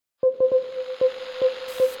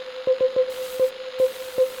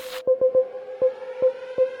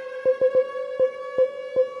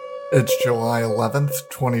It's July 11th,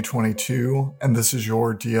 2022, and this is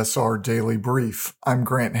your DSR Daily Brief. I'm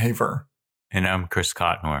Grant Haver. And I'm Chris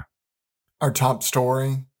Cotnor. Our top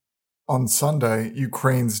story. On Sunday,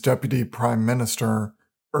 Ukraine's Deputy Prime Minister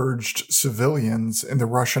urged civilians in the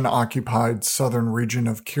Russian-occupied southern region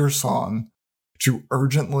of Kherson to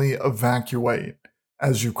urgently evacuate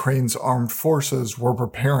as Ukraine's armed forces were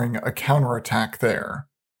preparing a counterattack there.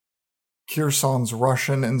 Kherson's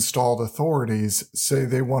Russian-installed authorities say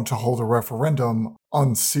they want to hold a referendum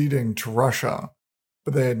on ceding to Russia,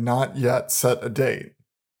 but they had not yet set a date.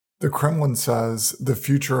 The Kremlin says the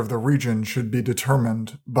future of the region should be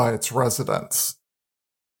determined by its residents.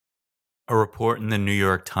 A report in the New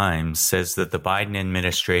York Times says that the Biden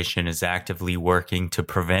administration is actively working to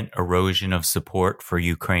prevent erosion of support for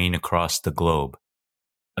Ukraine across the globe.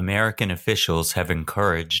 American officials have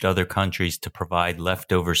encouraged other countries to provide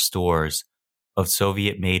leftover stores of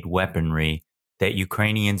Soviet-made weaponry that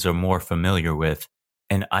Ukrainians are more familiar with,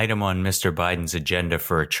 an item on Mr. Biden's agenda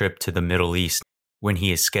for a trip to the Middle East when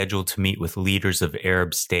he is scheduled to meet with leaders of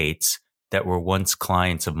Arab states that were once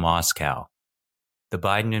clients of Moscow. The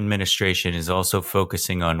Biden administration is also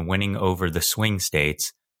focusing on winning over the swing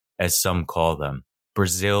states, as some call them,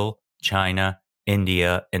 Brazil, China,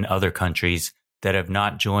 India, and other countries that have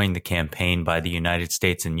not joined the campaign by the United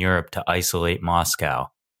States and Europe to isolate Moscow.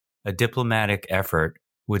 A diplomatic effort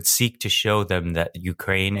would seek to show them that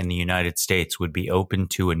Ukraine and the United States would be open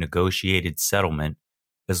to a negotiated settlement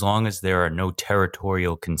as long as there are no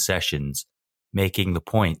territorial concessions, making the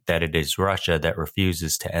point that it is Russia that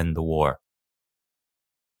refuses to end the war.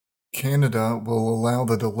 Canada will allow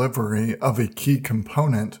the delivery of a key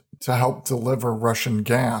component to help deliver Russian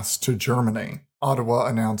gas to Germany, Ottawa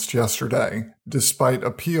announced yesterday, despite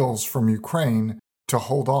appeals from Ukraine to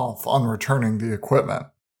hold off on returning the equipment.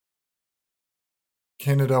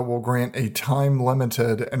 Canada will grant a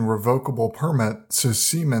time-limited and revocable permit so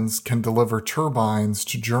Siemens can deliver turbines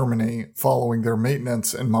to Germany following their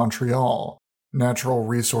maintenance in Montreal, Natural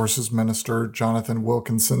Resources Minister Jonathan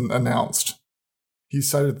Wilkinson announced. He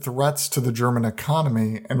cited threats to the German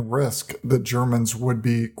economy and risk that Germans would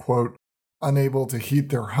be, quote, unable to heat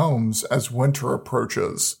their homes as winter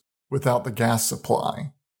approaches without the gas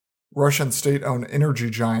supply. Russian state-owned energy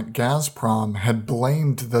giant Gazprom had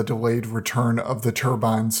blamed the delayed return of the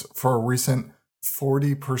turbines for a recent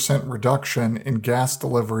 40% reduction in gas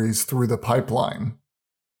deliveries through the pipeline.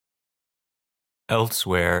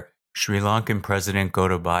 Elsewhere, Sri Lankan President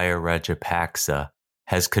Gotabaya Rajapaksa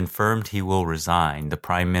has confirmed he will resign, the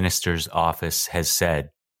Prime Minister's office has said,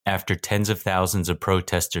 after tens of thousands of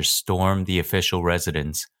protesters stormed the official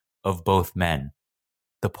residence of both men.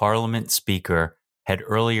 The Parliament Speaker had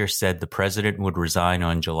earlier said the president would resign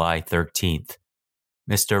on July 13th.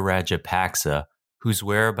 Mr. Rajapaksa, whose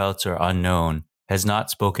whereabouts are unknown, has not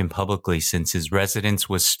spoken publicly since his residence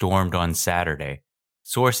was stormed on Saturday.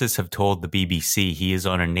 Sources have told the BBC he is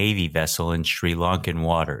on a Navy vessel in Sri Lankan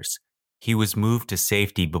waters. He was moved to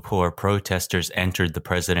safety before protesters entered the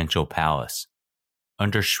presidential palace.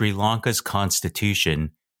 Under Sri Lanka's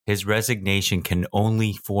constitution, his resignation can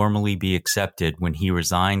only formally be accepted when he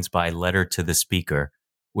resigns by letter to the speaker,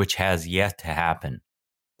 which has yet to happen.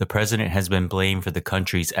 The president has been blamed for the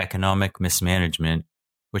country's economic mismanagement,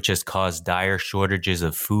 which has caused dire shortages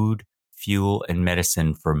of food, fuel, and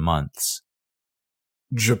medicine for months.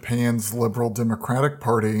 Japan's Liberal Democratic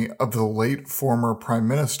Party of the late former Prime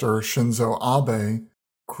Minister Shinzo Abe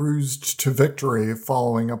cruised to victory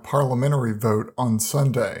following a parliamentary vote on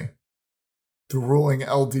Sunday. The ruling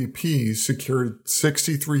LDP secured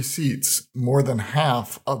 63 seats, more than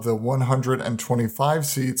half of the 125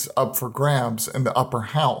 seats up for grabs in the upper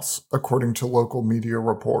house, according to local media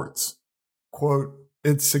reports. Quote,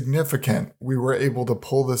 it's significant we were able to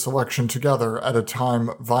pull this election together at a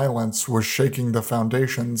time violence was shaking the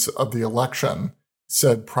foundations of the election,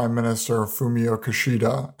 said Prime Minister Fumio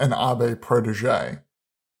Kishida, an Abe protege.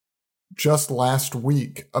 Just last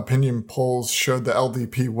week, opinion polls showed the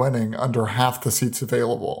LDP winning under half the seats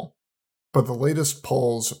available. But the latest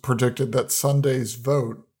polls predicted that Sunday's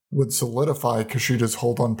vote would solidify Kishida's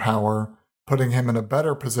hold on power, putting him in a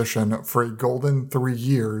better position for a golden 3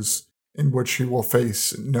 years in which he will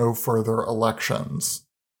face no further elections.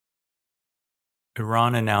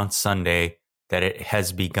 Iran announced Sunday that it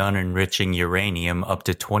has begun enriching uranium up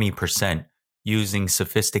to 20% using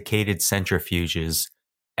sophisticated centrifuges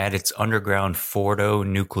at its underground Fordo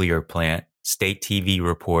nuclear plant, state TV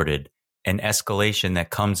reported, an escalation that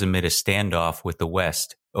comes amid a standoff with the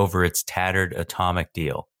West over its tattered atomic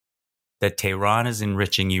deal. That Tehran is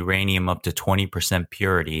enriching uranium up to 20%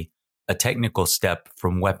 purity, a technical step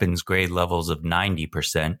from weapons grade levels of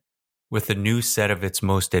 90%, With a new set of its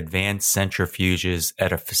most advanced centrifuges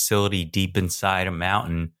at a facility deep inside a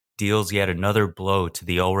mountain, deals yet another blow to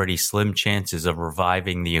the already slim chances of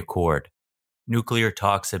reviving the accord. Nuclear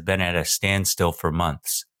talks have been at a standstill for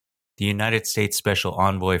months. The United States Special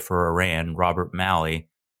Envoy for Iran, Robert Malley,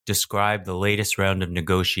 described the latest round of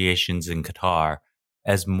negotiations in Qatar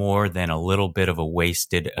as more than a little bit of a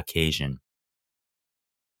wasted occasion.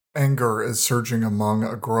 Anger is surging among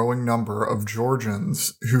a growing number of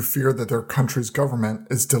Georgians who fear that their country's government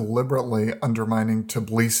is deliberately undermining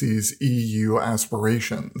Tbilisi's EU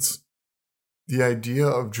aspirations. The idea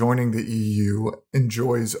of joining the EU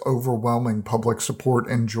enjoys overwhelming public support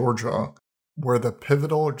in Georgia, where the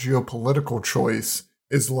pivotal geopolitical choice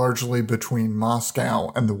is largely between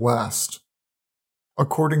Moscow and the West.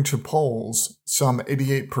 According to polls, some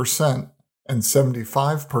 88% and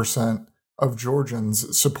 75% of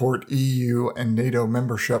Georgians support EU and NATO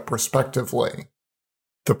membership respectively.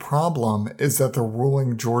 The problem is that the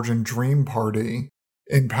ruling Georgian Dream Party,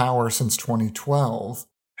 in power since 2012,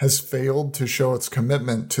 has failed to show its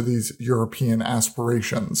commitment to these European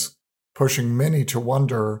aspirations, pushing many to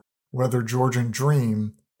wonder whether Georgian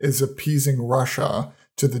Dream is appeasing Russia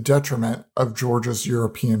to the detriment of Georgia's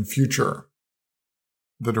European future.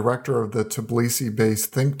 The director of the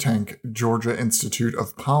Tbilisi-based think tank Georgia Institute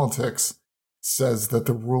of Politics says that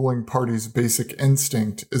the ruling party's basic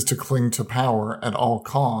instinct is to cling to power at all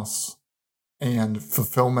costs, and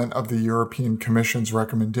fulfillment of the European Commission's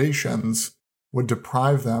recommendations would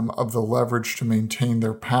deprive them of the leverage to maintain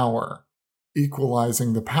their power.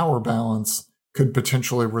 Equalizing the power balance could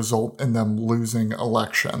potentially result in them losing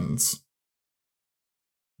elections.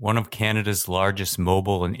 One of Canada's largest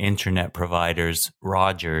mobile and internet providers,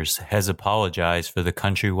 Rogers, has apologized for the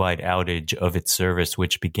countrywide outage of its service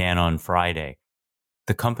which began on Friday.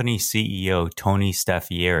 The company's CEO, Tony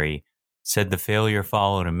Staffieri, said the failure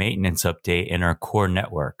followed a maintenance update in our core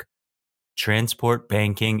network. Transport,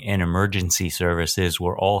 banking, and emergency services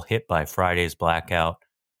were all hit by Friday's blackout,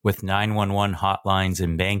 with 911 hotlines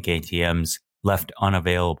and bank ATMs left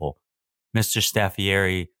unavailable. Mr.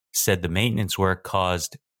 Staffieri said the maintenance work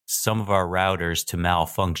caused some of our routers to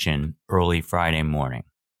malfunction early Friday morning.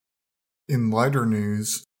 In lighter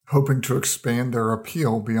news, hoping to expand their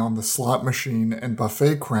appeal beyond the slot machine and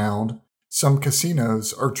buffet crowd, some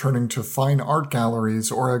casinos are turning to fine art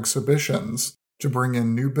galleries or exhibitions to bring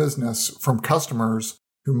in new business from customers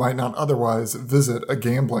who might not otherwise visit a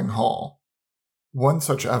gambling hall. One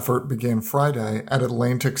such effort began Friday at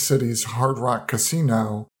Atlantic City's Hard Rock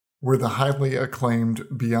Casino, where the highly acclaimed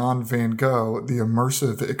Beyond Van Gogh, the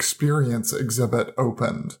Immersive Experience exhibit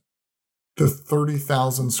opened. The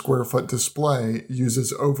 30,000 square foot display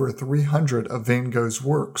uses over 300 of Van Gogh's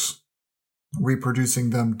works,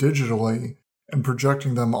 reproducing them digitally and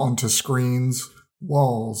projecting them onto screens,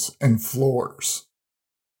 walls, and floors.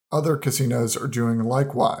 Other casinos are doing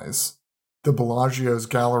likewise. The Bellagio's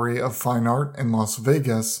Gallery of Fine Art in Las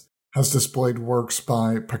Vegas has displayed works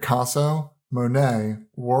by Picasso, Monet,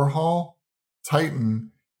 Warhol,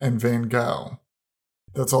 Titan, and Van Gogh.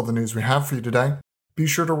 That's all the news we have for you today. Be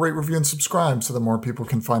sure to rate, review, and subscribe so that more people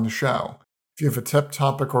can find the show. If you have a tip,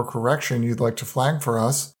 topic, or correction you'd like to flag for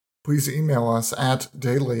us, please email us at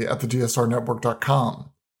daily@thedsrnetwork.com.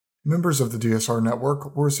 Members of the DSR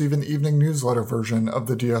Network will receive an evening newsletter version of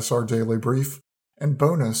the DSR Daily Brief and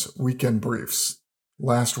bonus weekend briefs.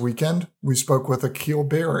 Last weekend, we spoke with Akil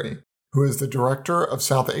Berry, who is the Director of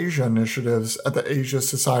South Asia Initiatives at the Asia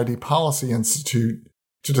Society Policy Institute,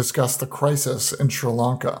 to discuss the crisis in Sri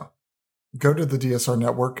Lanka. Go to the DSR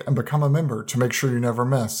Network and become a member to make sure you never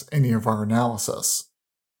miss any of our analysis.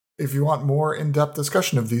 If you want more in-depth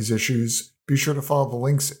discussion of these issues, be sure to follow the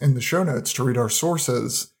links in the show notes to read our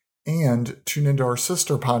sources and tune into our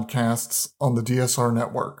sister podcasts on the DSR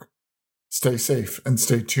Network. Stay safe and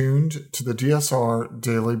stay tuned to the DSR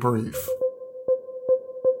Daily Brief.